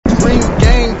Ring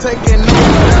game taking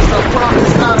over, that's a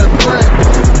promise, not a threat.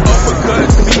 Uppercut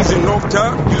season, no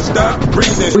time, you stop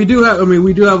breathing. We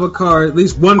do have a card, at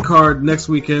least one card next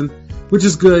weekend, which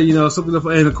is good, something to,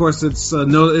 and of course it's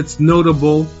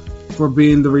notable for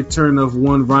being the return of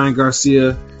one Ryan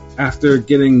Garcia after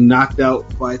getting knocked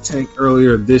out by Tank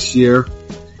earlier this year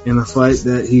in a fight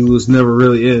that he was never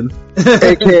really in.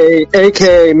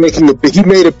 AKA he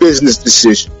made a business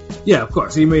decision. Yeah, of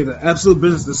course. He made an absolute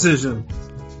business decision.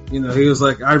 He was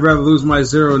like, I'd rather lose my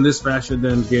 0 in this fashion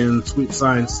than getting sweet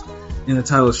science in a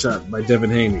title shot by Devin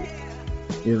Haney.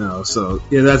 So,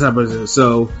 yeah, that type of thing.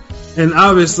 So, and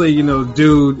obviously,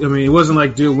 dude, it wasn't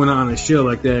like dude went on a shield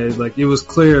like that. Like, it was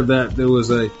clear that there was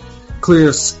a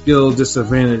clear skill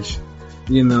disadvantage,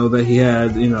 that he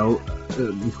had, in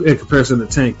comparison to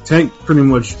Tank. Tank pretty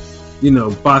much,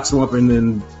 boxed him up and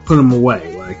then put him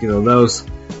away. Like, that was,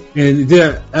 and he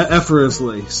did it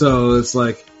effortlessly. So it's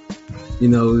like,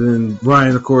 then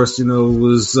Ryan, of course,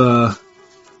 was,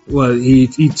 he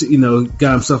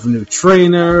got himself a new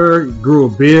trainer, grew a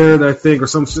beard, I think, or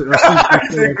some shit.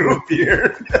 Grew a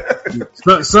beard.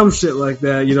 Some shit like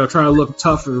that, trying to look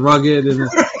tough and rugged, and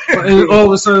all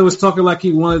of a sudden was talking like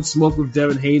he wanted smoke with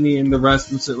Devin Haney and the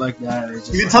rest and shit like that. He's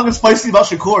been talking spicy about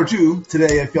Shakur too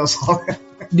today. If y'all saw that.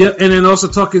 Yeah, and then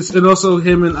also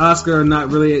him and Oscar are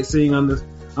not really seeing not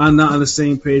on the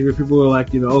same page. Where people were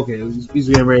like, okay, he's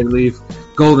getting ready to leave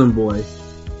Golden Boy.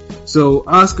 So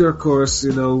Oscar, of course,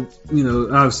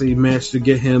 obviously managed to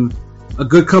get him a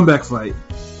good comeback fight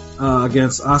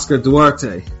against Oscar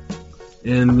Duarte,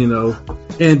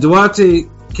 and Duarte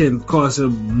can cause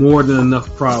him more than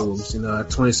enough problems. At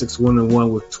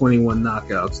 26-1-1 with 21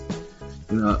 knockouts.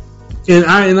 And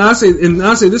I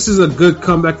say this is a good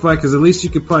comeback fight because at least you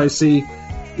could probably see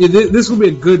this will be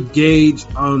a good gauge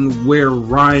on where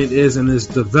Ryan is in his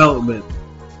development.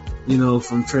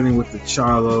 From training with the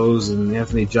Charlos and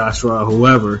Anthony Joshua,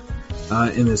 whoever,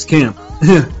 in his camp.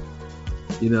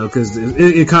 Because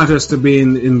in contrast to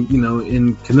being in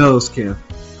Canelo's camp,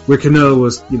 where Canelo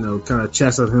was, kind of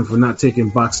chastising him for not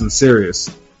taking boxing serious.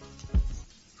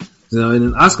 And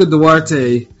then Oscar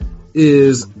Duarte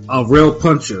is a real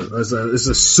puncher. Is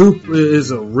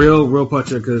a real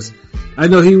puncher because I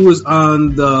know he was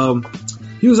on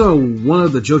one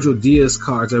of the Jojo Diaz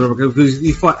cards. I remember because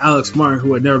he fought Alex Martin,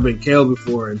 who had never been KO'd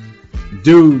before, and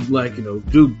dude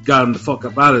got him the fuck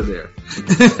up out of there.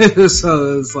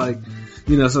 So it's like,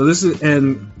 so this is,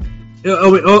 and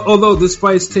although this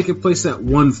fight's taking place at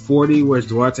 140, whereas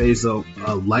Duarte is a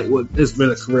lightweight, it's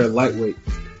been a career lightweight.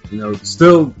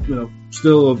 Still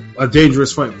a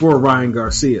dangerous fight for Ryan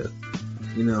Garcia.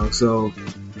 So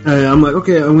and I'm like,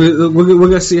 okay, we're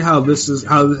gonna see how this is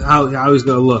how he's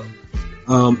gonna look.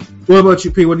 What about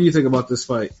you, P? What do you think about this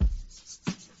fight?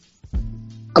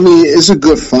 It's a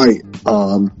good fight.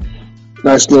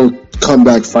 Nice little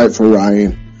comeback fight for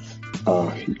Ryan.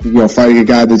 Fighting a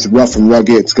guy that's rough and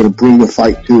rugged. It's going to bring the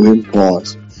fight to him.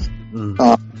 Pause.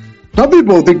 Some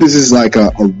people think this is like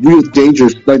a real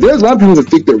dangerous. Like, there's a lot of people that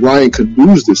think that Ryan could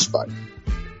lose this fight.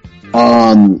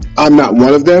 I'm not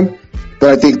one of them, but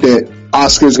I think that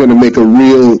Oscar's going to make a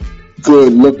real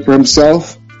good look for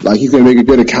himself. Like, he's going to make a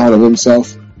good account of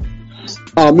himself.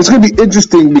 It's going to be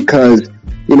interesting because,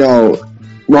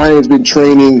 Ryan's been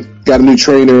training, got a new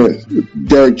trainer,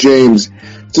 Derek James.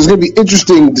 So it's going to be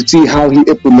interesting to see how he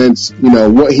implements,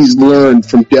 what he's learned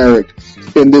from Derek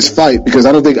in this fight. Because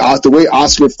I don't think the way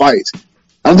Oscar fights,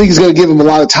 I don't think he's going to give him a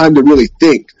lot of time to really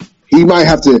think. He might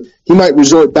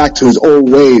resort back to his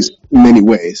old ways in many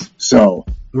ways. So.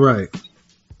 Right.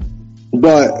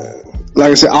 But,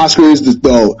 like I said, Oscar is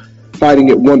fighting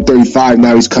at 135,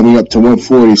 now he's coming up to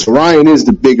 140. So Ryan is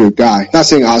the bigger guy. Not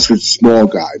saying Oscar's a small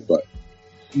guy, but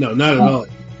no, not at all.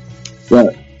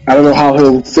 But I don't know how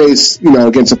he'll face,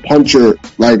 against a puncher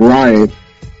like Ryan.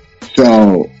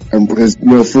 So, for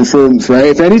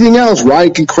if anything else,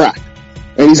 Ryan can crack,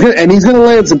 and he's gonna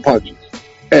land some punches,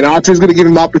 and Oscar's gonna give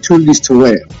him opportunities to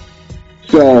land.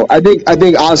 So I think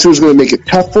Oscar's gonna make it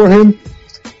tough for him,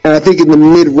 and I think in the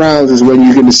mid rounds is when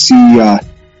you're gonna see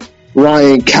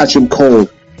Ryan catch him cold,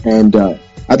 and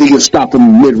I think he'll stop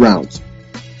him mid rounds,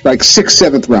 like 6th,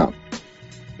 7th round.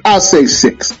 I'll say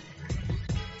 6.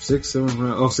 6, 7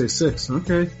 round. I'll say 6.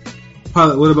 Okay.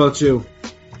 Pilot, what about you?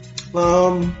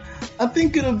 I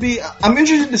think it'll be. I'm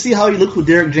interested to see how he looks with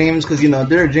Derek James because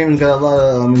Derek James got a lot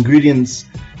of ingredients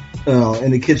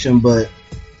in the kitchen, but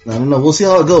I don't know. We'll see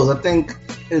how it goes. I think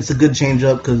it's a good change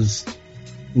up because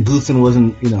Guthen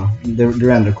wasn't.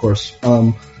 They're on their course.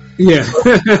 Yeah.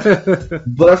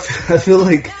 But I feel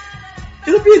like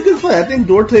it'll be a good fight. I think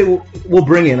Duarte will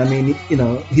bring it. I mean,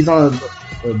 he's on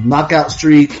knockout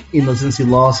streak. Since he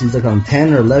lost, he's like on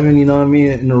 10 or 11. You know what I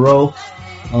mean, in a row.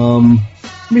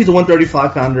 He's a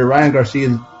 135 pounder. Ryan Garcia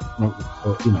is,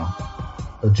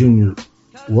 a junior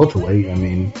welterweight. I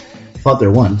mean, fought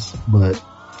there once, but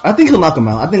I think he'll knock him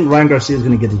out. I think Ryan Garcia is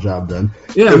going to get the job done.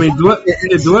 Yeah, I mean,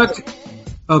 Duarte.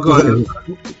 Oh, go ahead.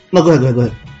 No, go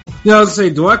ahead. Yeah, I was gonna say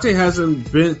Duarte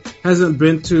hasn't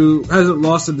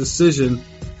lost a decision.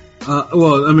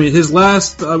 His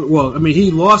last.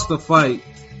 He lost the fight,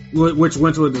 which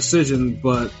went to a decision,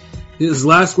 but his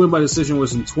last win by decision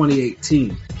was in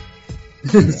 2018.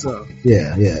 So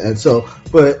yeah, and so,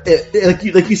 but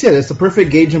like you said, it's the perfect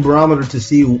gauge and barometer to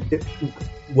see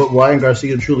what Ryan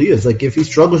Garcia truly is. Like, if he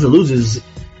struggles or loses,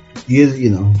 he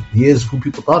is who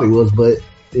people thought he was. But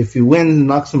if he wins and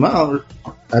knocks him out,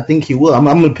 I think he will. I'm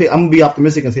gonna be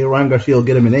optimistic and say Ryan Garcia will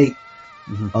get him in 8.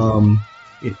 Mm-hmm.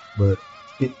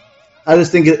 I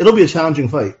just think it'll be a challenging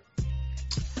fight.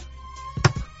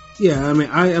 Yeah, I'm one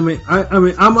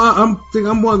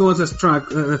of the ones that's trying.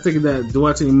 I think that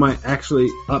Duarte might actually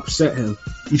upset him.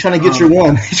 He's trying to get your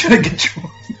one. He's trying to get your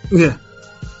one.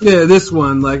 Yeah, this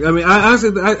one.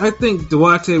 I think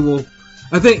Duarte will.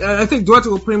 I think Duarte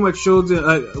will pretty much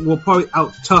will probably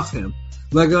out tough him.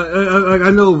 I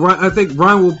think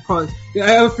Ryan will probably.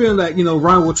 I have a feeling that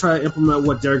Ryan will try to implement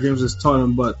what Derek James has taught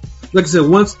him, but like I said,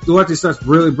 once Duarte starts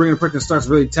really bringing the pressure and starts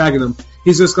really tagging him,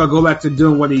 he's just gonna go back to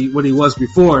doing what he was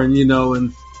before, and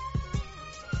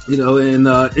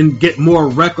get more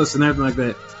reckless and everything like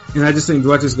that. And I just think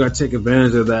Duarte's gonna take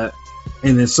advantage of that,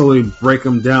 and then slowly break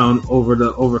him down over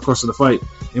the course of the fight,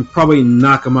 and probably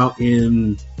knock him out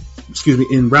in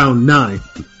round 9.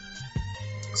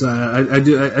 So I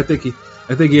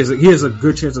think he has a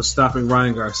good chance of stopping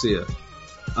Ryan Garcia.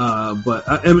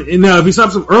 But now if he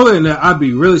stops him earlier than that, I'd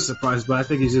be really surprised. But I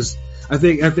think I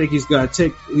think he's got to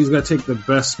take the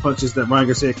best punches that Ryan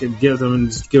Garcia can give him and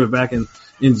just give it back, and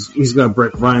he's got to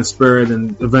break Ryan's spirit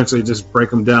and eventually just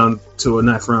break him down to a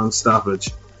 9th round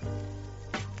stoppage.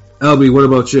 LB, what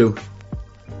about you?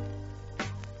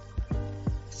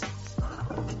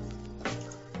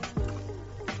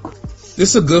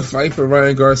 This is a good fight for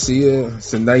Ryan Garcia.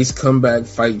 It's a nice comeback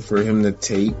fight for him to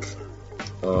take,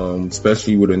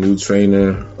 especially with a new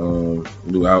trainer,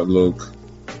 new outlook.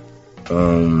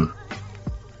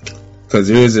 Because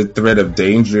there is a threat of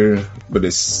danger, but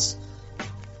it's,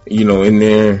 in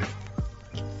there.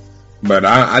 But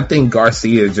I think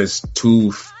Garcia is just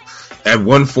too, at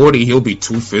 140, he'll be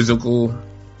too physical,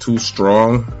 too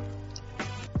strong.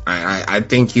 I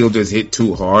think he'll just hit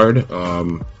too hard.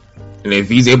 And if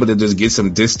he's able to just get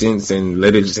some distance and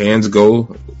let his hands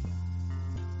go,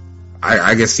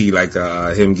 I can see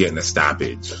him getting a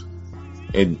stoppage.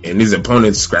 And his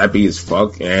opponent's scrappy as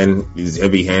fuck and he's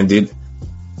heavy-handed.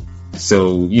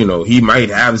 So, he might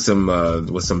have some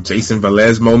Jason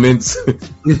Velez moments.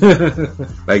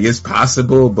 It's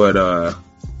possible, but I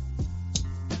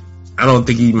don't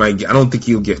think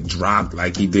he'll get dropped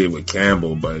like he did with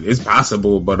Campbell, but it's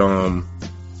possible. But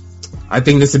I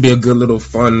think this would be a good little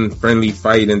fun, friendly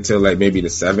fight until maybe the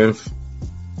 7th.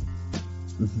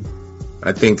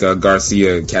 I think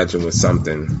Garcia catch him with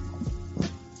something.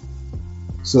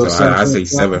 So I say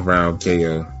 7th round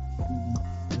KO.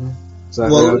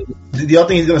 Well, do y'all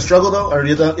think he's going to struggle though, or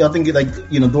do y'all think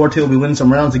Duarte will be winning some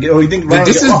rounds again? Or you think Ryan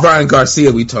this is Ryan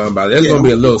Garcia we talking about? There's going to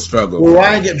be a little struggle. Will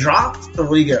Ryan get dropped, or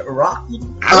will he get rocked?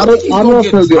 I don't know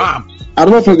if he'll get dropped. I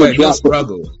don't know if he'll get dropped.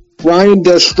 Struggle. Ryan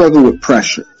does struggle with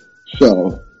pressure.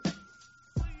 So,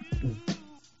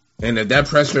 and if that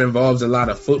pressure involves a lot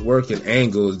of footwork and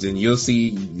angles, then you'll see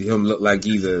him look like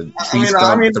he's a tree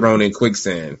stump thrown in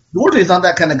quicksand. Duarte's not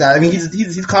that kind of guy. I mean,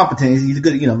 he's competent. He's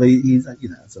good, but he's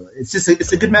so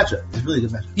it's a good matchup. It's really a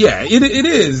good matchup. Yeah, it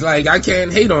is. I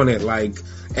can't hate on it.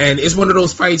 And it's one of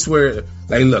those fights where,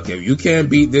 look, if you can't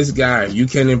beat this guy, you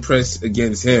can impress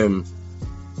against him,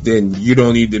 then you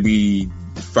don't need to be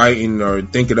fighting or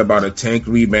thinking about a Tank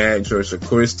rematch or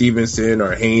Shakur Stevenson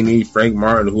or Haney, Frank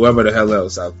Martin, whoever the hell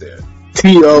else out there.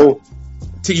 T.O.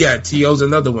 T.O.'s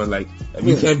another one. If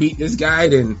you can't beat this guy,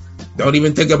 then don't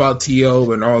even think about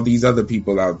T.O. and all these other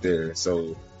people out there.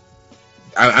 So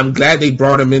I'm glad they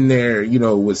brought him in there,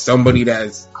 with somebody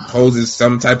that poses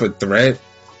some type of threat.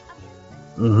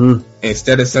 Mm-hmm.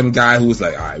 Instead of some guy who's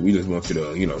all right, we just want you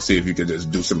to, see if you could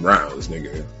just do some rounds,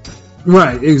 nigga.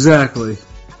 Right, exactly.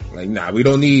 Nah, we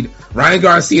don't need... Ryan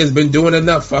Garcia's been doing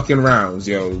enough fucking rounds,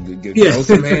 yo. Throw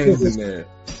some hands in there.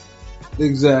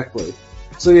 Exactly.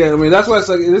 So, yeah, I mean, that's why it's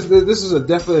this is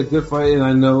definitely a good fight, and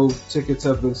I know tickets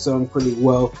have been selling pretty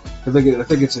well. I think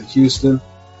it's in Houston.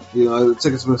 The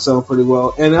tickets have been selling pretty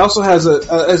well. And it also has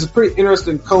a pretty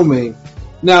interesting co-main.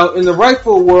 Now, in the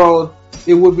Rightful world,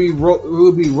 it would be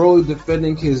Rolly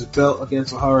defending his belt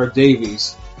against O'Hara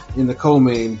Davies in the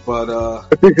co-main, but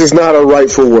this is not a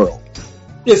rightful world.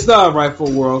 It's not a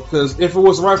rightful world, because if it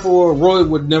was a rightful world, Rolly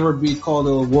would never be called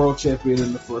a world champion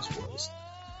in the first place.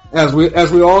 As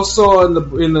we all saw in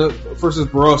the versus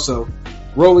Barroso,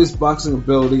 Rolly's boxing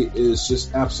ability is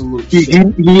just absolute shit.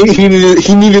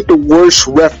 He needed the worst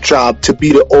ref job to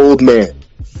be the old man.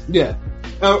 Yeah.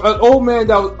 An old man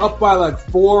that was up by like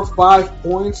 4 or 5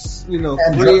 points, you know,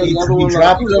 And three, another one,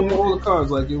 dropped like, him. all the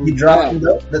cards, like, it was He dropped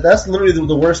bad. him. That's literally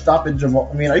the worst stoppage of all.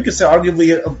 I mean, you could say arguably,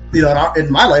 you know,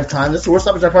 in my lifetime, that's the worst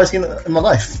stoppage I've probably seen in my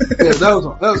life. Yeah,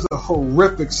 that was a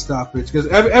horrific stoppage, because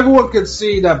everyone could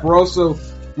see that Barroso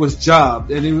was jobbed,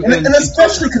 and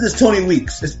especially because it's Tony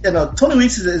Weeks. Tony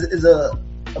Weeks is a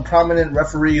prominent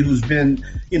referee who's been,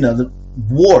 you know, the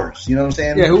wars. You know what I'm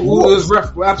saying? Yeah, who was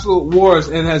absolute wars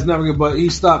and has nothing, but he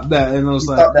stopped that, and it was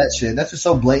Stop that shit. That's just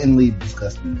so blatantly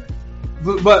disgusting.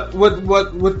 But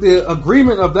with the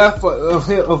agreement of that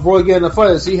of Roy getting the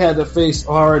fight is he had to face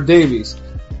O'Hara Davies,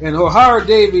 and O'Hara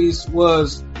Davies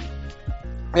was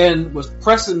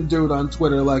pressing dude on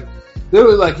Twitter, like they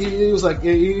were like he was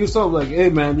told like, hey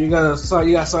man, you gotta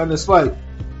sign this fight,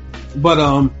 but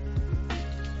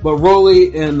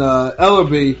Rolly and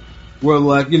Ellerby were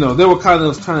like, you know, they were kind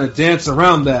of dance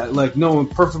around that, like knowing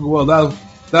perfectly well that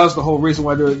was the whole reason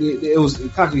why it was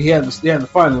he had to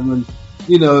fight him, and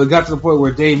you know, it got to the point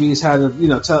where Davies had to, you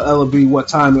know, tell Ellerby what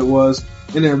time it was,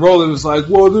 and then Rolly was like,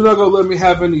 well, they're not gonna let me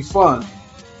have any fun,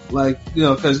 like, you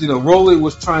know, because, you know, Rolly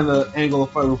was trying to angle a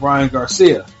fight with Ryan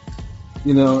Garcia,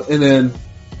 you know, and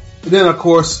then of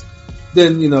course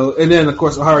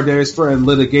O'Hara Davies threatened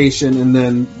litigation, and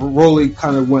then Rolly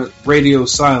kind of went radio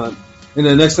silent. And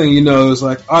the next thing you know, it was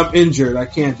like, I'm injured, I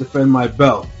can't defend my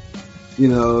belt. You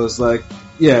know, it's like,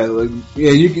 you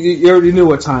already knew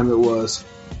what time it was.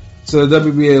 So the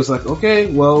WBA was like, okay,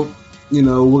 well, you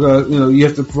know, we're gonna, you know, you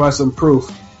have to provide some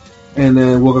proof, and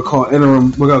then we're gonna call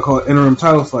it interim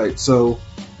title fight. So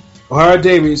O'Hara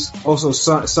Davies also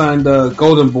signed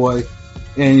Golden Boy,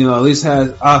 and, you know, at least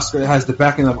has the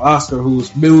backing of Oscar,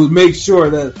 who made sure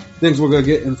that things were gonna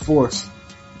get enforced.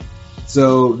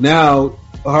 So now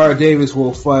O'Hara Davies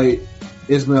will fight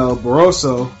Ismael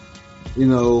Barroso, you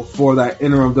know, for that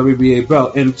interim WBA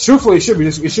belt. And truthfully, it should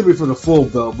be for the full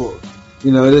belt, but,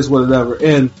 you know, it is whatever.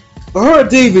 And O'Hara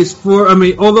Davies,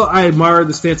 although I admire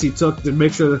the stance he took to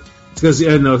make sure that, because,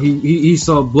 you know, he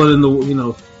saw blood in the, you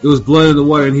know, it was blood in the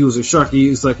water, and he was a shark.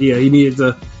 He's like, yeah, he needed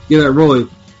to get that rolling.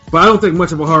 But I don't think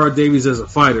much of O'Hara Davies as a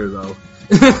fighter, though.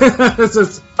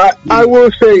 I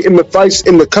will say, in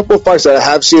the couple of fights that I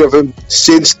have seen of him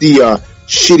since the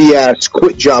shitty ass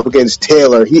quit job against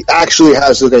Taylor, he actually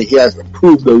has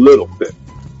improved a little bit.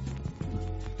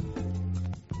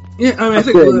 Yeah, I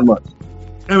think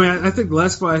the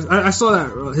last fight, I saw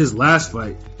that his last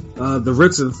fight, the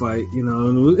Ritson fight, you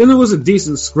know, and it was a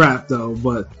decent scrap though.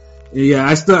 But yeah,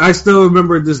 I still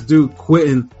remember this dude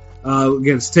quitting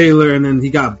against Taylor, and then he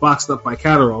got boxed up by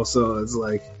Catterall. So it's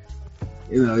like,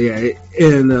 you know, yeah,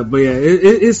 but yeah,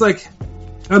 it's like,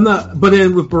 I'm not. But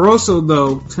then with Barroso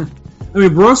though, I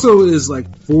mean, Barroso is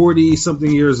like 40 something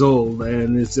years old,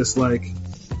 and it's just like,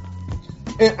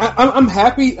 and I'm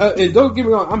happy. And don't get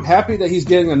me wrong, I'm happy that he's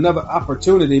getting another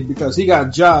opportunity, because he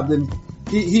got jobbed, and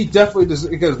he definitely does,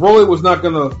 because Rolly was not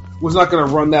gonna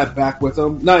run that back with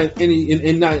him, not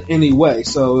in any way.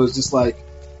 So it was just like,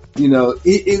 you know, at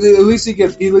least he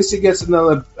gets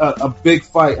another a big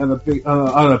fight on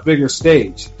a bigger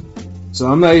stage. So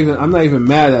I'm not even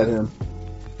mad at him.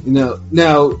 You know,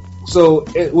 now. So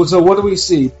what do we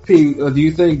see? P, do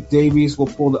you think Davies will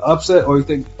pull the upset, or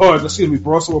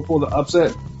Barroso will pull the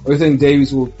upset, or you think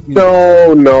Davies will? You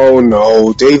know,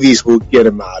 No. Davies will get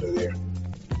him out of there.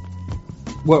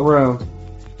 What round?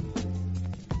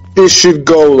 This should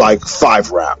go like 5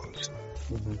 rounds.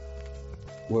 Mm-hmm.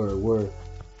 Word.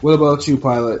 What about you,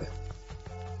 Pilot?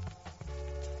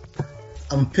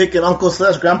 I'm picking Uncle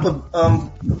 / Grandpa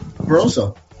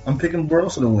Barroso. I'm picking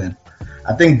Barroso to win.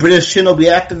 I think British Chin will be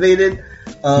activated.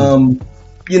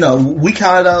 You know, we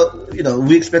counted out. You know,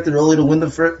 we expected Rolly to win the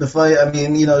fight. I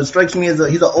mean, you know, it strikes me as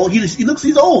he's old. He's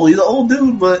an old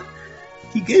dude, but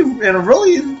he gave, and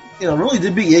Rolly, you know, Rolly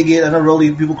did beat Yegate. I know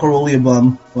Rolly, people call Rolly a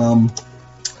bum.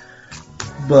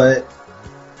 But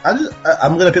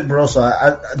I'm gonna pick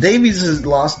Barroso. Davies has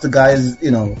lost to guys, you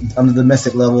know, on the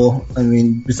domestic level. I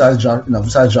mean, besides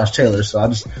Josh Taylor. So I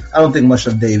don't think much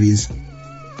of Davies.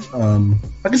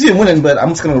 I can see him winning, but I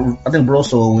think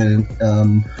Barroso will win.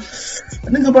 I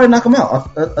think he'll probably knock him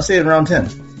out. I'll say it in round 10.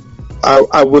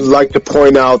 I would like to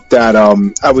point out that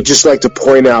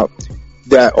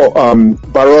that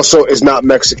Barroso is not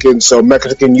Mexican, so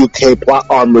Mexican UK plot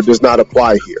armor does not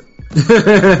apply here.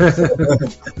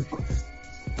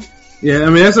 Yeah,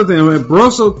 I mean that's the thing. I mean,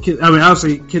 Barroso can. I mean,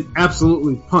 obviously can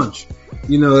absolutely punch.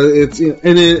 You know, it's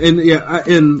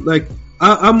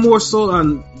I'm more sold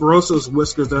on Barroso's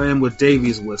whiskers than I am with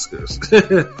Davies' whiskers,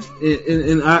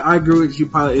 and I agree with you,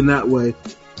 Pilot, in that way.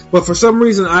 But for some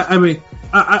reason, I mean,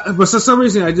 as much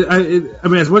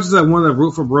as I want to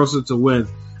root for Barroso to win,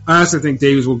 I honestly think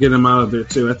Davies will get him out of there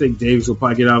too. I think Davies will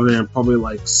probably get out of there in probably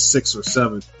like 6 or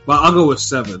 7. But I'll go with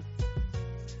 7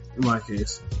 in my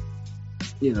case.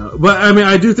 You know, but I mean,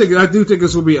 I do think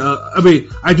this will be.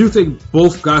 I do think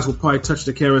both guys will probably touch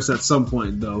the canvas at some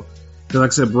point, though. Because, like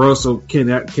I said, Barroso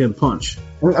can punch.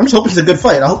 I'm just hoping it's a good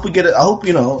fight. I hope we get it. I hope,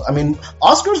 you know. I mean,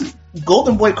 Oscar's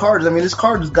Golden Boy cards. I mean, this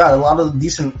card has got a lot of A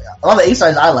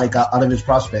sides I like out of his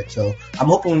prospect. So I'm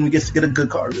hoping we get a good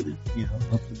card, really. You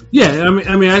know. Yeah,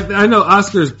 I know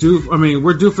Oscar's due. I mean,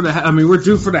 we're due for the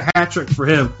hat trick for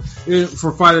him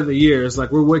for fight of the year. It's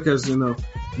like we're because you know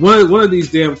one of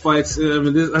these damn fights. I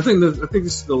mean, I think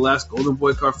this is the last Golden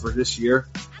Boy card for this year.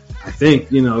 I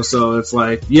think, you know, so it's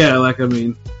like, yeah, like I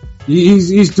mean,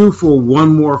 he's due for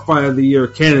one more fight of the year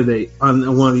candidate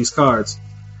on one of these cards.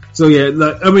 So yeah,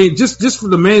 like, I mean, just for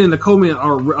the main and the co-main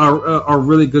are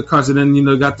really good cards, and then you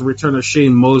know got the return of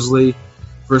Shane Mosley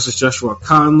versus Joshua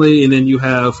Conley, and then you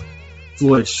have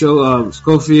Floyd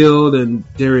Schofield and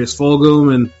Darius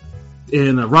Fulgham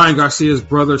and Ryan Garcia's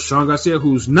brother Sean Garcia,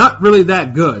 who's not really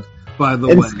that good, by the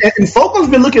way. And Fulgham's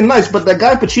been looking nice, but that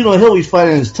guy Pacino Hill he's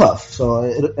fighting is tough. So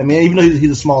I mean, even though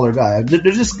he's a smaller guy, they're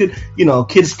just good. You know,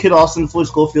 Kid Austin, Floyd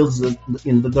Schofield's the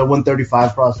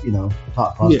 135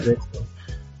 top prospect. Yeah.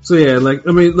 So yeah, like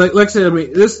I mean, like I said, I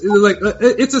mean, this like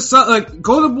it's a like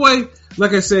Golden Boy,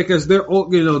 like I said, because they're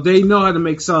they know how to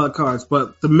make solid cards,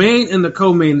 but the main and the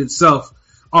co-main itself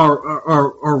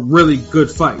are really good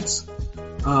fights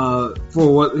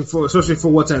especially for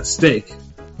what's at stake.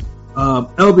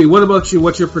 LB, what about you?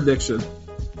 What's your prediction?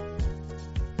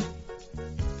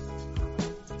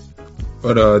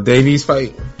 For the Davies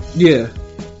fight? Yeah,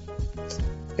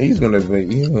 he's gonna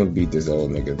beat this old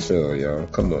nigga. Chill, y'all.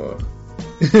 Come on.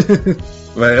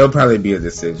 But it'll probably be a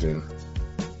decision.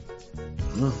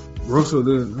 Russell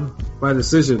did by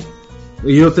decision.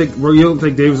 You don't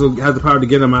think Davis will have the power to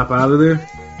get him out of there?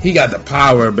 He got the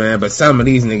power, man, but some of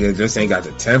these niggas just ain't got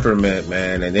the temperament,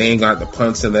 man, and they ain't got the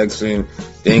punch selection.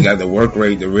 They ain't got the work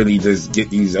rate to really just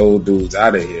get these old dudes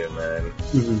out of here, man.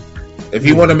 Mm-hmm. If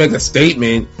you want to make a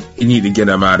statement, you need to get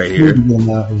them out of here.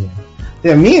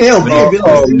 Yeah, me and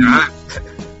LB.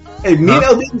 Hey, me and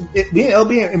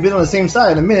LB have been on the same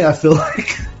side in a minute, I feel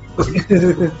like.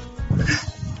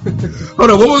 Hold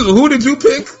on, who did you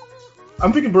pick?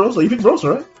 I'm picking Barroso. You picked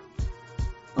Barroso, right?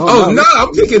 Oh, no,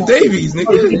 I'm picking Davies, nigga.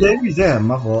 Oh, you picking Davies? Damn,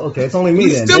 my fault. Okay, it's only me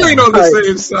then. Still ain't on the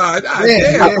same side.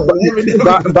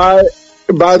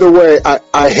 By the way,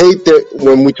 I hate that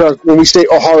when we say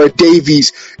O'Hara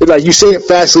Davies, like you say it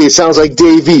fastly, it sounds like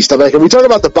Davies. I'm like, are we talking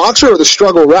about the boxer or the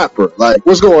struggle rapper? Like,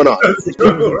 what's going on? The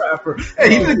struggle rapper.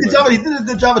 Hey, he did a good job. He did a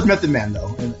good job as Method Man,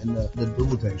 though, in the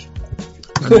dual tank.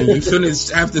 I mean, you shouldn't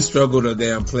have to struggle to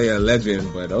damn play a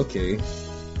legend, but okay.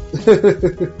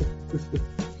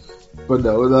 But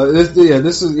no, this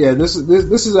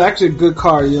is actually a good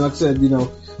card. You know, like I said,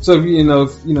 so I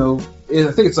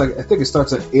think it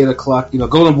starts at 8:00. You know,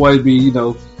 Golden Boy would be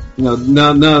none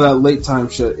of that late time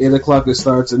shit. 8:00 it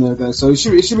starts and everything. So it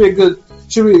should be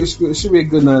a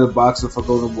good night of boxing for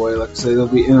Golden Boy. Like I say, it'll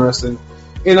be interesting.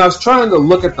 And I was trying to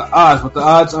look at the odds, but the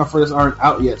odds for this aren't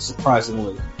out yet.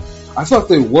 Surprisingly, I thought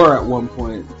they were at one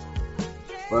point,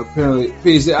 but apparently,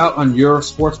 is it out on your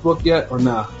sports book yet or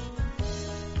not? Nah?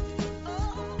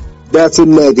 That's a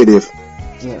negative.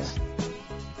 Yeah.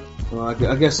 Well,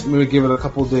 I guess maybe give it a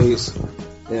couple days.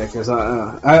 Yeah, because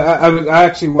I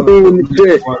actually want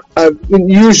to.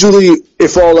 Usually,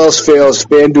 if all else fails,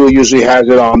 FanDuel usually has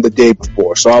it on the day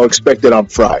before, so I'll expect it on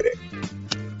Friday.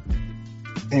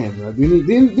 Damn, bro. You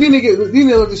need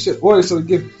to let this shit order so it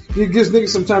gives niggas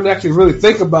some time to actually really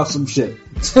think about some shit.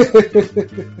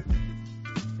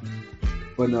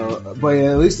 But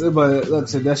yeah, at least, like I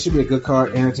said, that should be a good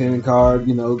card, entertaining card.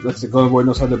 You know, like I said, Golden Boy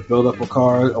knows how to build up a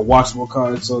card, a watchable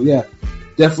card. So yeah,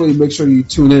 definitely make sure you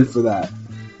tune in for that.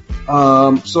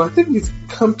 So I think we've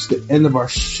come to the end of our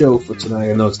show for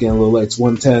tonight. I know it's getting a little late. It's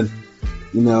 1:10.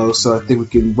 You know, so I think we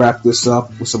can wrap this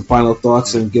up with some final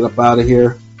thoughts and get up out of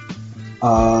here.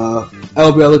 LB,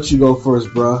 I'll let you go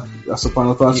first, bro. Got some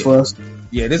final thoughts for us?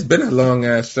 Yeah, this been a long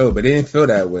ass show, but it didn't feel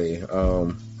that way.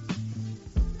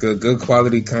 Good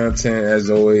quality content as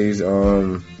always.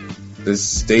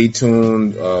 Just stay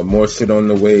tuned. More shit on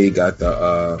the way. Got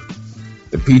the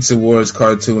The Pizza Wars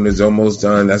cartoon is almost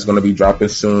done. That's going to be dropping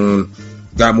soon.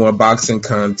 Got more boxing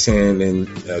content and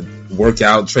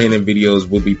workout training videos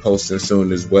will be posting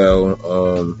soon as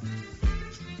well.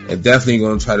 And definitely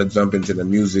going to try to jump into the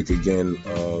music again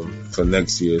for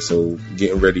next year. So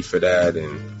getting ready for that.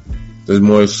 And there's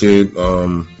more shit.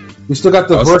 We still got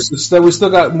the verses. We still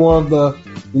got more of the,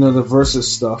 the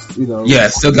verses stuff. Yeah,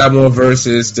 still got more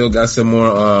verses. Still got some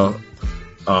more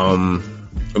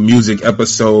music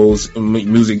episodes,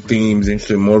 music themes and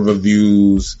shit. More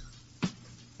reviews.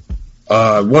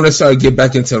 Want to start get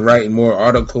back into writing more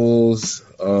articles.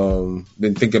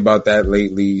 Been thinking about that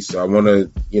lately, so I want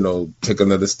to, take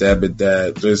another stab at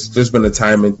that. There's been a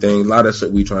timing thing, a lot of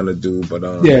shit we trying to do, but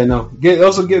get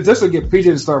PJ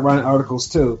to start writing articles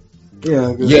too.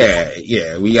 Yeah,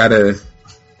 we gotta,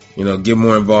 get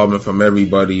more involvement from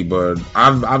everybody. But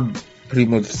I've pretty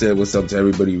much said what's up to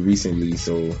everybody recently,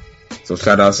 so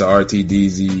shout out to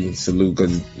RTDZ, salute,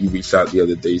 because he reached out the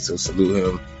other day, so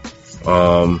salute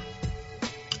him.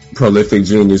 Prolific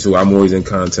Genius, who I'm always in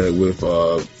contact with,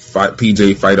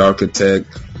 PJ Fight Architect,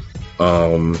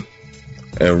 and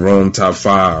Rome Top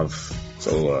 5.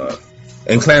 So,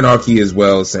 and Clanarchy as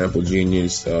well, Sample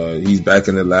Genius. He's back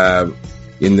in the lab,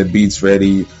 getting the beats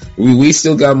ready. We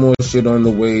still got more shit on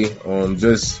the way.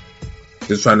 Just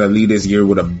trying to lead this year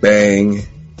with a bang.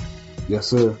 Yes,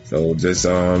 sir. So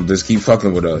just keep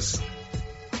fucking with us.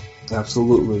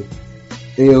 Absolutely.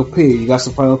 AOP, you got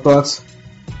some final thoughts?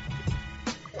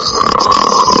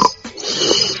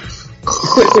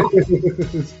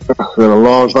 It's been a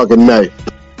long fucking night,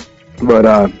 but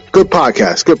good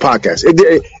podcast.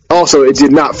 It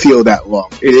did not feel that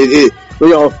long. It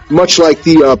much like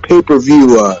the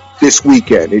pay-per-view this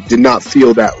weekend, it did not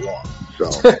feel that long.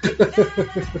 So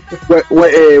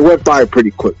it went by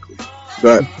pretty quickly.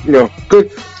 But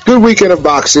good weekend of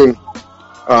boxing.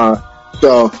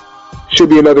 So should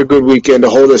be another good weekend to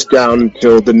hold us down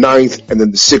until the 9th and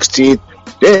then the 16th.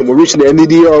 Damn, we're reaching the end of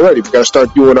the year already. We got to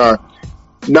start doing our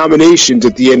nominations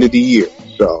at the end of the year.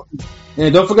 So,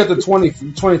 and don't forget the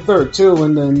 23rd too,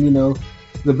 and then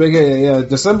the big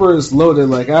December is loaded.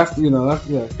 Like after.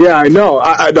 Yeah, I know.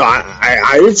 I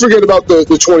didn't forget about the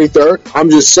 23rd.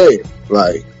 I'm just saying,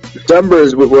 like December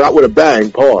is we're out with a bang.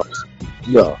 Pause.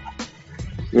 No,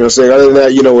 what I'm saying. Other than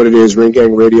that, you know what it is. Ring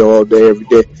Gang Radio all day, every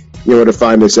day. You know where to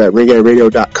find us at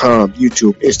ringgangradio.com,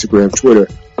 YouTube, Instagram, Twitter,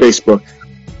 Facebook.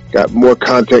 Got more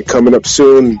content coming up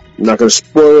soon. I'm not going to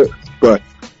spoil it, but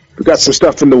we got some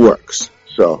stuff in the works.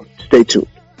 So stay tuned.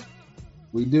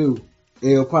 We do.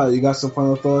 Ayo Pilot, you got some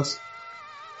final thoughts?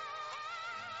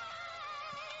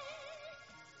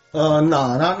 No,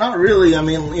 not really. I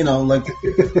mean, like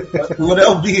what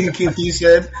LB and KT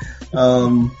said. It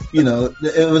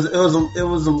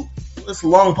was a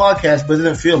long podcast, but it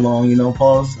didn't feel long.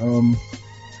 Pause.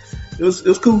 It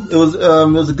was cool. It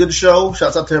was a good show.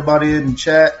 Shouts out to everybody in the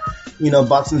chat.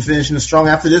 Boxing finishing strong.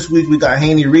 After this week, we got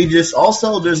Haney Regis.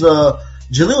 Also, there's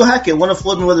Jaleel Hackett, one of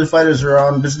Floyd Mayweather's fighters, are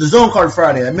on. There's the Zone card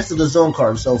Friday. I missed the Zone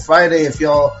card. So Friday, if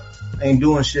y'all ain't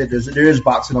doing shit, there is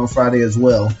boxing on Friday as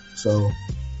well. So,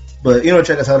 but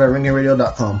check us out at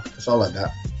ringgangradio.com. That's all I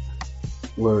got.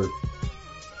 Word.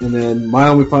 And then my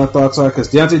only final thoughts are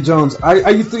because Deontay Jones.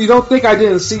 You don't think I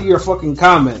didn't see your fucking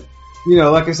comment?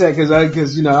 Like I said, because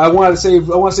I wanted to save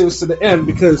this to the end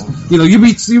because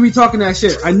you be talking that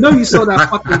shit. I know you saw that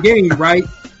fucking game, right?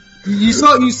 You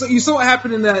saw what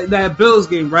happened in that Bills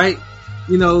game, right?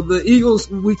 The Eagles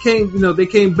they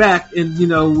came back and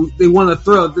they won a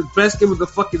thrill, the best game of the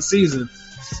fucking season,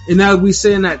 and now we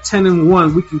saying that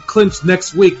 10-1 we can clinch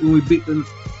next week when we beat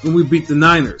the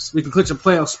Niners. We can clinch a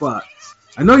playoff spot.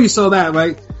 I know you saw that,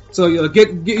 right? So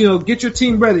get your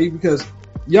team ready because.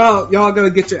 Y'all gotta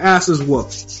get your asses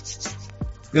whooped.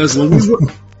 Because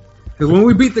when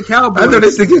we beat the Cowboys, I know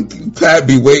this nigga Pat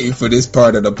be waiting for this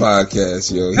part of the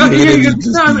podcast, yo.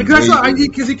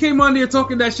 Because he came on there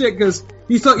talking that shit. Because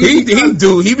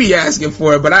he be asking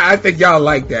for it, but I think y'all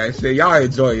like that shit. Y'all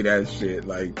enjoy that shit,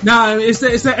 like. Nah, it's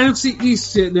that NFC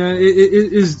East shit, man.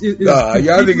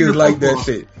 Y'all niggas like that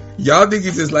shit. Y'all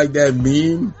niggas just like that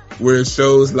meme where it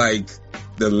shows like.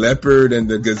 The leopard and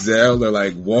the gazelle are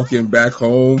like walking back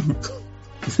home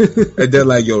and they're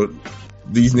like, yo,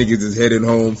 these niggas is heading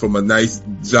home from a nice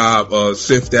job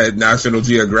shift at National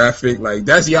Geographic. Like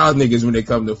that's y'all niggas when they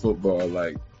come to football.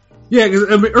 Like yeah, because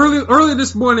early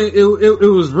this morning it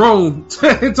was Rome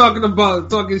talking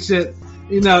shit,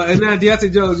 and now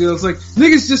Deontay Jones, it's like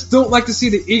niggas just don't like to see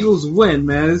the Eagles win,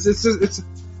 man. It's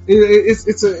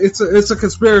a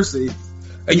conspiracy.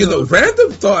 And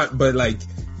random thought, but like.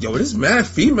 Yo, this mad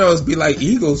females be like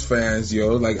Eagles fans,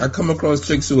 yo. Like, I come across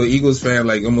chicks who are Eagles fan,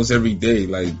 like, almost every day.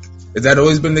 Like, Has that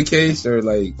always been the case, or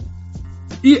like,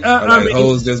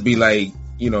 hoes just be like,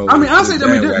 you know? I mean, honestly, there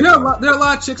are a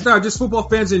lot of chicks that are just football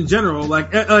fans in general.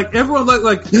 Like everyone,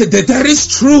 that is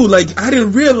true. Like, I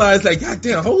didn't realize, like,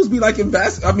 goddamn, hoes be liking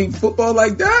football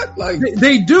like that. Like,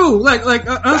 they do.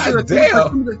 Honestly,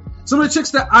 damn. Some of the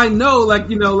chicks that I know,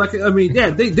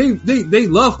 they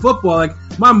love football. Like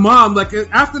my mom,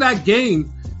 after that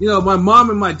game, my mom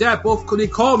and my dad they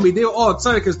called me. They were all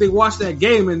excited because they watched that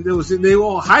game and they were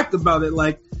all hyped about it.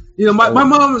 Like, my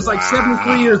mom was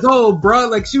 73 years old, bro.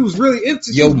 Like, she was really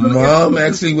into. Your mom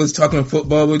actually was talking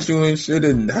football with you and shit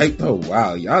and hyped. Oh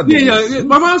wow, y'all. Yeah.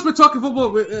 My mom's been talking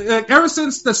football ever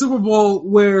since the Super Bowl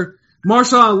where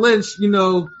Marshawn Lynch,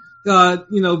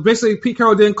 basically Pete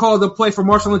Carroll didn't call the play for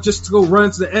Marshawn Lynch just to go run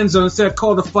into the end zone. Instead,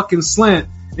 called a fucking slant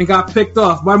and got picked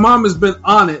off. My mom has been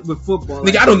on it with football.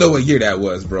 Nigga, I don't know what year that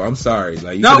was, bro. I'm sorry.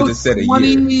 Like, you could have just said a year.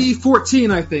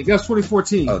 2014, I think. That was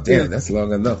 2014. Oh, damn. Yeah. That's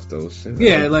long enough, though. Shit.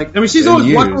 Yeah, she's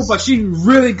always watched football, but she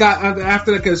really got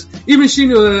after that because even she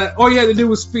knew that all you had to do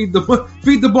was feed the ball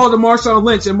to Marshawn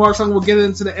Lynch and Marshawn will get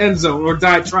into the end zone or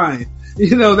die trying.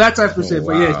 That type of shit.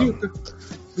 Wow. But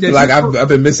yeah, I've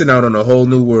been missing out on a whole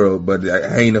new world, but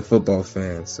I ain't a football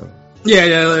fan, so.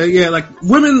 Yeah. Like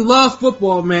women love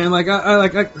football, man. Like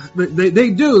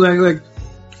they do.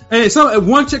 And so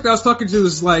one chick that I was talking to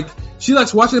is like, she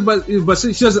likes watching it, but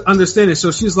she doesn't understand it.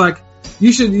 So she's like,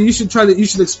 you should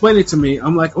explain it to me.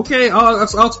 I'm like, okay, I'll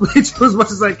explain it to you as much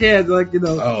as I can.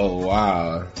 Oh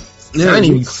wow. Yeah.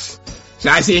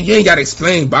 I see, you ain't got to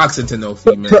explain boxing to no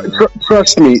female.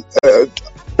 Trust me,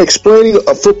 explaining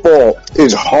a football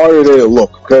is harder than it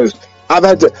looks because I've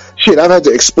had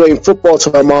to explain football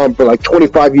to my mom for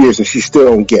 25 years and she still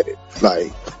don't get it.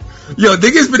 Like, yo,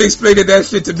 niggas been explaining that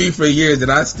shit to me for years and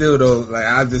I still don't. Like,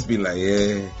 I'll just be like,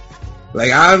 yeah.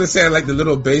 Like, I understand the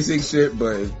little basic shit,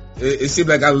 but it seems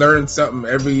like I learned something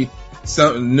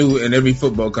new in every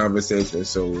football conversation.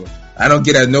 So I don't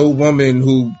get at no woman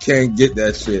who can't get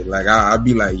that shit. Like, I'll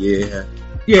be like, yeah.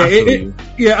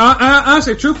 Yeah,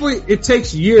 honestly, truthfully, it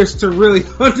takes years to really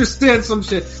understand some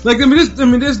shit.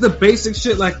 There's the basic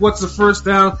shit, like what's the first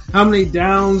down, how many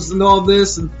downs, and all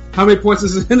this, and how many points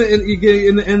is you get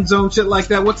in the end zone, shit like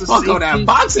that. What's the fuck all that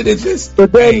boxing is just?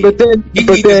 But then, knock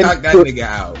that nigga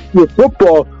out. With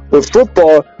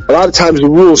football, a lot of times the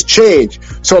rules change.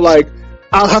 So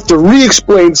I'll have to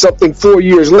re-explain something 4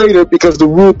 years later because the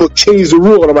rule book changed the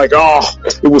rule, and I'm like,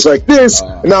 it was like this,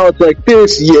 and now it's like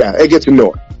this. Yeah, it gets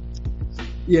annoying.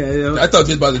 Yeah. I thought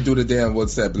you was about to do the damn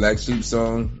what's that Black Sheep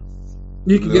song.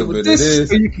 You can get with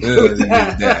this, or you can get with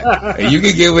that. And you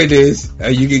can get with this,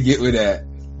 and you can get with that.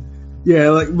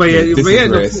 Yeah,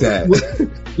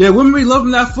 women be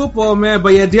loving that football, man.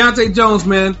 But yeah, Deontay Jones,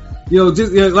 man.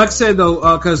 Like I said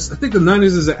though, because I think the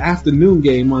Niners is an afternoon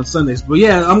game on Sundays. But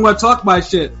yeah, I'm going to talk my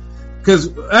shit because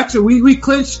actually we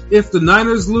clinched if the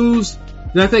Niners lose,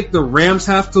 then I think the Rams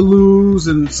have to lose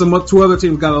and two other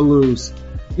teams got to lose.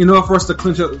 For us to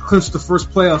clinch the first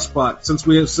playoff spot since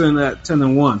we have sitting at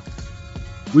 10-1.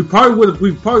 We probably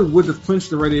would have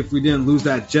clinched already if we didn't lose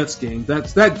that Jets game.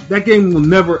 That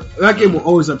game will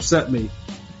always upset me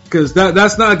because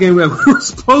that's not a game that we were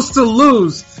supposed to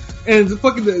lose. And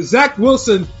fucking Zach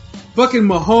Wilson, fucking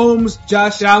Mahomes,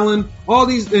 Josh Allen, all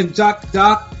these, and Dak,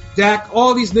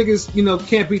 all these niggas,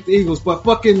 can't beat the Eagles, but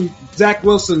fucking Zach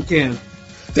Wilson can.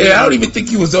 Yeah, I don't even think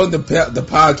he was on the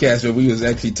podcast where we was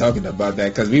actually talking about that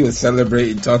because we was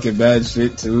celebrating, talking bad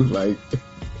shit too. Like,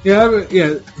 yeah.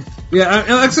 And like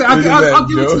I said, I'll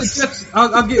give it to the Jets.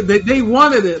 I'll give. They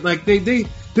wanted it. Like they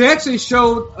actually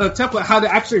showed a template how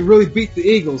to actually really beat the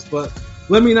Eagles, but.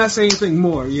 Let me not say anything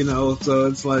more, so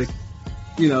it's like,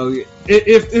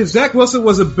 if Zach Wilson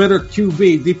was a better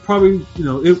QB,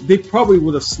 they probably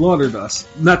would have slaughtered us,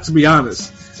 not to be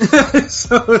honest.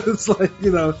 So it's like,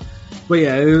 but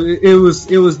yeah,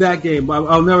 it was that game.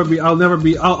 I'll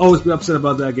always be upset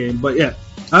about that game. But yeah,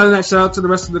 other than that, shout out to the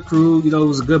rest of the crew. It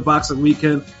was a good boxing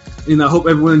weekend. I hope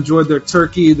everyone enjoyed their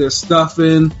turkey, their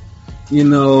stuffing.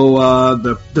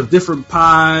 The different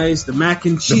pies, the mac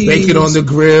and cheese, the bacon on the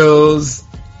grills,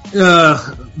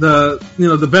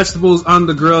 the vegetables on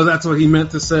the grill. That's what he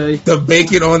meant to say. The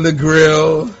bacon on the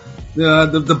grill.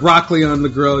 The broccoli on the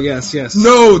grill. Yes.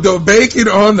 No, the bacon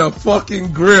on the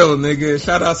fucking grill, nigga.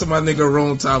 Shout out to my nigga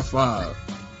Rome Top 5.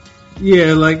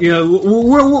 Yeah,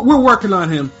 we're working on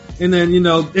him. And then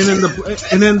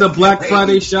the Black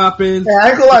Friday shopping. Yeah,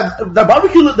 I ain't gonna lie. The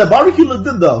barbecue looked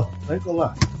good though. I ain't gonna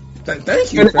lie.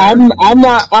 Thank you. And I'm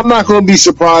not going to be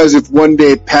surprised if one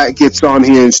day Pat gets on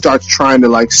here and starts trying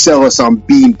to sell us on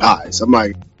bean pies. I'm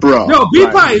like, bro. No, bean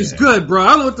pie is good, bro. I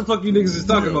don't know what the fuck you niggas is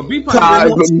talking about. Bean pie.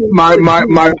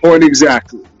 My point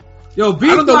exactly. Yo, I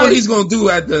don't know what he's gonna do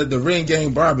at the Ring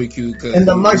Gang barbecue. And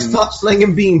the mic stop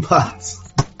slinging bean pots.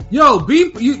 Yo,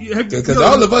 bean. Because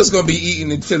all of us gonna be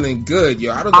eating and chilling good,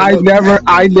 yo. I don't know.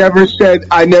 I never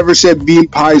said bean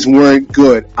pies weren't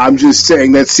good. I'm just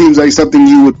saying that seems like something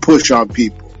you would push on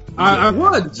people. I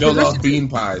would. Jollof bean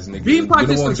pies, nigga. Bean pie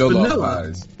tastes like Jollof vanilla.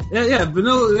 pies. Yeah,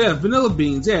 vanilla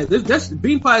beans. Yeah, that's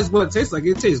bean pie is what it tastes like.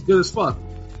 It tastes good as fuck.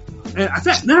 And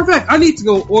matter of fact, I need to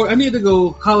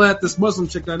go holler at this Muslim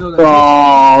chick. I know that.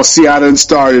 Oh, see, I done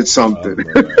started something.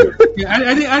 Yeah,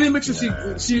 I didn't make sure she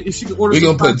could order. We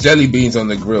gonna put jelly beans on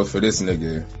the grill for this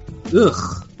nigga.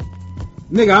 Ugh,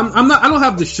 nigga, I'm not. I don't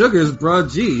have the sugars, bro.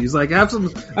 Jeez, like have some.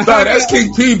 No, that's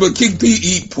King P, but King P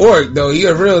eat pork though. He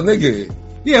a real nigga.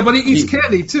 Yeah, but he eats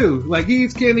candy too. Like he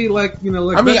eats candy, like you know.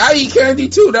 Like I mean, I eat candy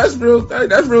too. That's real.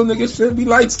 That's real niggas should be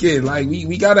light skinned. Like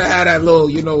we gotta have that little,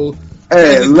 you know.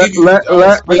 Hey,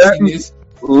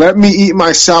 let me eat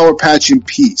my Sour Patch in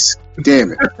peace.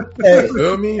 Damn it. Hey, you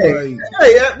know what I mean? hey,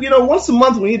 you know, once a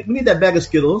month we need that bag of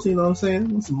Skittles. You know what I'm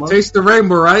saying? Once a month. Taste the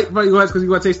rainbow, right? Because you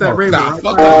want to taste that rainbow. Nah, right?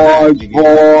 fuck that.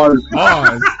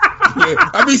 Yeah.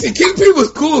 I mean, see, King P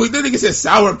was cool. Then niggas said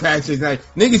Sour Patches. Like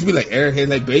niggas be like airhead,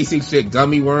 like basic shit,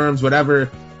 gummy worms, whatever.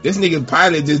 This nigga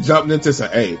Pilot just jumped into some,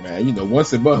 hey man, you know,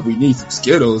 once a month we need some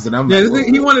Skittles, and I'm like,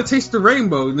 he wanted to taste the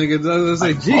rainbow, nigga. I was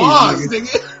like, geez,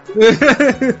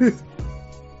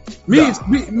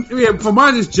 nigga. For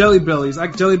mine it's Jelly Bellies. I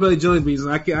Jelly Belly jelly beans,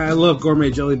 and I love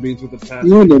gourmet jelly beans with the passion.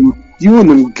 You and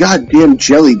them goddamn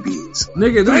jelly beans,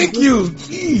 nigga. Thank you.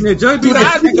 Jeez. Yeah, jelly beans.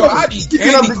 I'd eat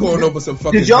candy corn over some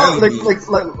fucking. Did y'all jelly like beans.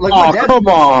 my dad? Come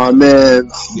on, man.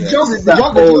 Did y'all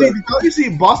see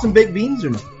Boston baked beans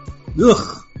or not?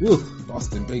 Ugh.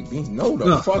 Boston baked beans? No,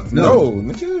 fuck no,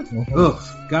 nigga. Ugh,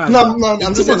 God. No, I'm Too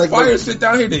just saying much like fire shit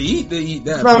down here to eat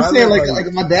that. No, I'm saying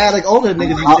like my dad, like older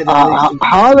niggas.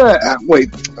 How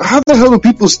the hell do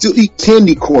people still eat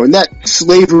candy corn? That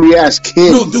slavery ass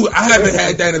candy. No, dude, I haven't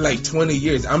had that in like 20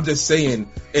 years. I'm just saying,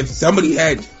 if somebody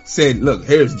had said, look,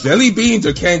 here's jelly beans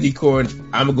or candy corn,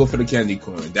 I'm gonna go for the candy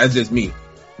corn. That's just me.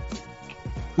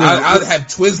 I'd have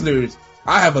Twizzlers.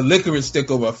 I have a licorice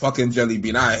stick over a fucking jelly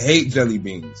bean. I hate jelly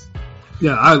beans.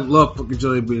 Yeah, I love fucking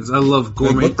jelly beans. I love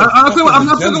gourmet. Like, I'm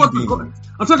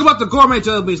talking about the gourmet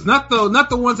jelly beans, not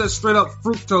the ones that straight up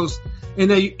fructose, and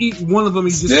then you eat one of them.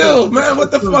 And you Still, man, what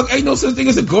the fuck? Ain't no such thing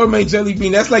as a gourmet jelly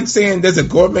bean. That's like saying there's a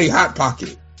gourmet hot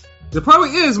pocket. There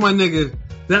probably is, my nigga.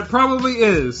 That probably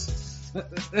is.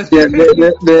 Yeah,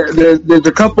 there's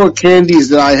a couple of candies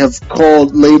that I have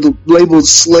called labeled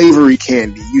slavery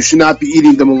candy. You should not be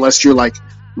eating them unless you're like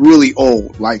really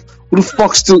old. Like, who the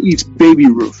fuck still eats Baby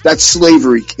Ruth? That's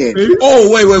slavery candy.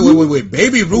 Oh, wait.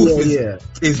 Baby Ruth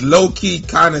is low key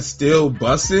kind of still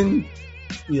bussin'.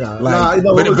 Yeah, like,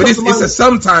 but it's a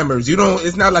sometimers. You don't.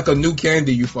 It's not like a new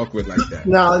candy you fuck with like that.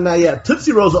 Yeah.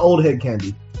 Tootsie Roll's an old head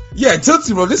candy. Yeah,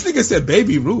 Tootsie Roll. This nigga said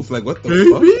Baby Ruth. Like, what the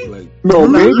fuck? Like, no,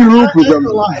 Baby Ruth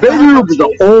is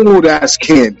an old ass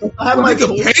candy.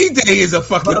 Payday is a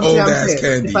fucking old ass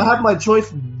candy. If I had my choice,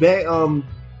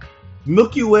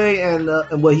 Milky Way and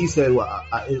what he said, well,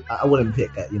 I wouldn't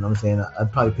pick that. You know what I'm saying?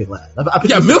 I'd probably pick last.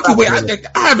 Milky Way. I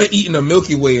haven't eaten a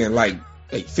Milky Way in like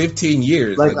 15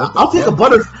 years. Like I'll take a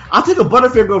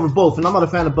Butterfinger over both, and I'm not a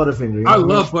fan of Butterfinger. You know I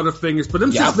love Butterfingers, but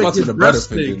them just make your breath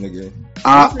stink. Nigga.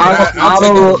 I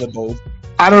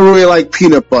don't really like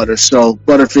peanut butter, so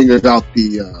Butterfingers out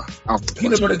the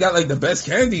peanut butter got like the best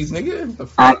candies, nigga.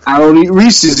 I don't eat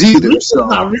Reese's either. So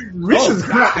Reese's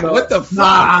crap. What the fuck?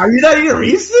 Nah, you not eating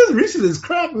Reese's? Reese's is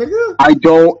crap, nigga. I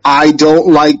don't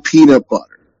like peanut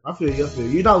butter. I feel you.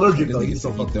 You're not allergic though. You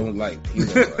don't like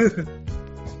peanut butter.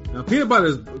 Now, peanut butter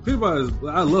is.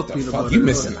 I love peanut butter. You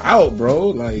missing out, bro?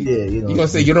 Like, you gonna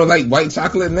say you don't like white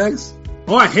chocolate next?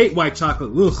 Oh, I hate white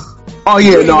chocolate. Ugh. Oh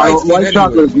yeah, no, white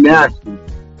chocolate is nasty.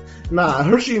 Nah,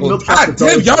 Hershey milk chocolate. God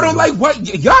damn, y'all don't like white.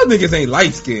 Y'all niggas ain't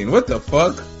light skinned. What the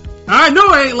fuck? I know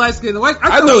I ain't light skinned.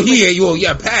 I know he ain't. Well,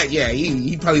 yeah, Pat. Yeah,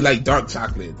 he probably like dark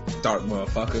chocolate. Dark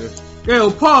motherfucker.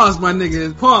 Yo, pause, my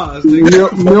nigga. Pause.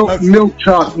 Nigga. Milk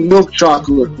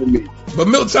chocolate for me. But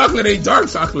milk chocolate ain't dark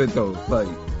chocolate though. Like,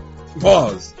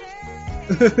 pause.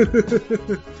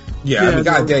 Yeah, I mean,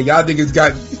 goddamn, y'all niggas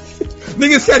got.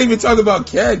 Niggas can't even talk about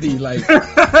candy. Like,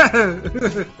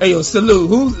 hey, yo, salute.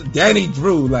 Who's Danny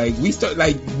Drew? Like, we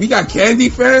got candy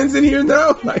fans in here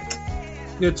now. Like,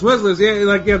 yeah, Twizzlers. Yeah,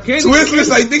 like candy. Twizzlers.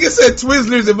 Like, niggas said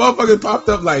Twizzlers and motherfuckers popped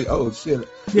up. Like, oh shit.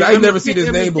 Yeah, I ain't never seen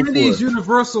his name before. Candy's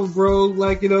universal, bro.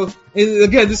 Like, you know. And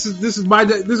again, this is my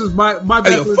bad.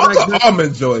 Hey, yo, fuck like,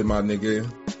 Almond Joy, my nigga.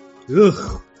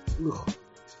 Ugh.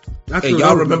 Hey,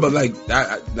 y'all remember like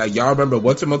y'all remember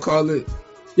whatchamacallit?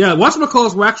 Yeah,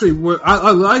 whatchamacalls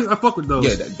I fuck with those.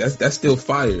 Yeah, that's still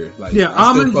fire. Like, yeah,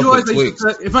 almond joys.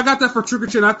 If I got that for trick or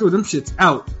treat, I threw them shits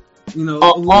out. You know.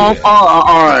 All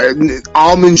right,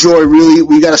 almond joy. Really,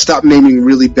 we got to stop naming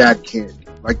really bad candy.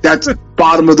 Like that's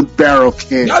bottom of the barrel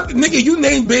candy. Nigga, you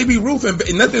named Baby Ruth, and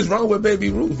nothing's wrong with Baby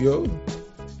Ruth, yo.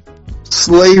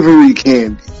 Slavery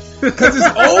candy. Cause it's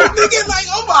old, nigga. Like,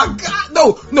 oh my god,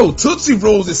 no. Tootsie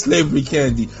Rolls is slavery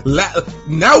candy.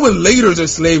 Now and Later's are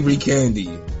slavery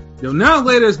candy. Yo, now and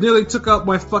Later's nearly took out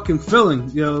my fucking filling.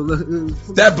 Yo,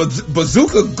 that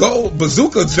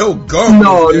Bazooka Joe gum.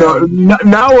 No.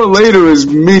 Now and Later is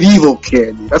medieval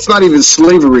candy. That's not even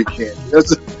slavery candy.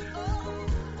 That's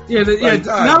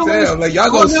God damn, like y'all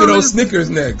gonna sit on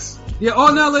Snickers next. Yeah,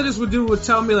 all now Later's would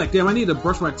tell me like, damn, I need to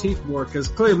brush my teeth more because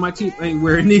clearly my teeth ain't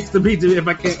where it needs to be if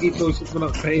I can't eat those shit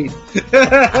without pain.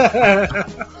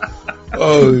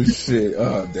 Oh shit!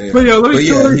 Oh damn! But yo,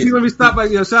 let me stop by.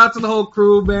 Shout out to the whole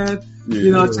crew, man.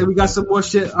 Yeah. We got some more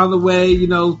shit on the way.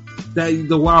 Our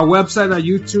website, our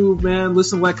YouTube, man.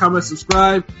 Listen, like, comment,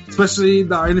 subscribe. Especially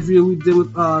our interview we did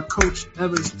with Coach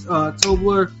Evans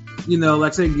Tobler.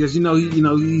 Like I said, because he's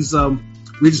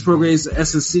Regis Prograis'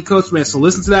 SNC coach, man. So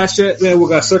listen to that shit, man. We're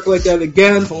gonna circulate that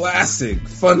again. Classic,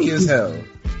 funny as hell.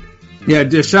 Yeah,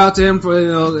 just shout out to him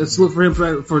for salute for him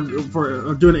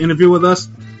for doing an interview with us.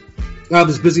 Out of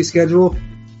this busy schedule,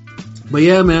 but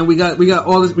yeah, man, we got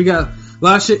all this. We got a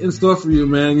lot of shit in store for you,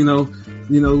 man.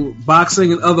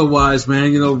 Boxing and otherwise,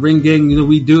 man. Ring gang.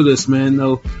 We do this, man.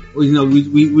 We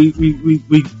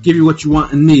give you what you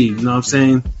want and need. You know what I'm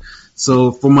saying?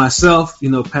 So for myself,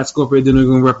 Pat Scorpio, the New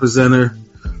England representative.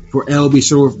 For LB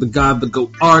Shuttleworth, the God, the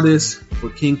GOAT artist. For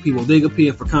King P, Bodega P,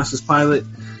 and for Conscious Pilot.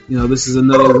 This is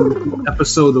another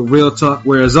episode of Real Talk,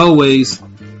 where as always,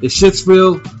 if shit's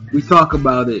real, we talk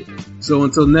about it. So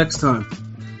until next time,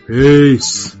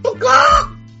 peace.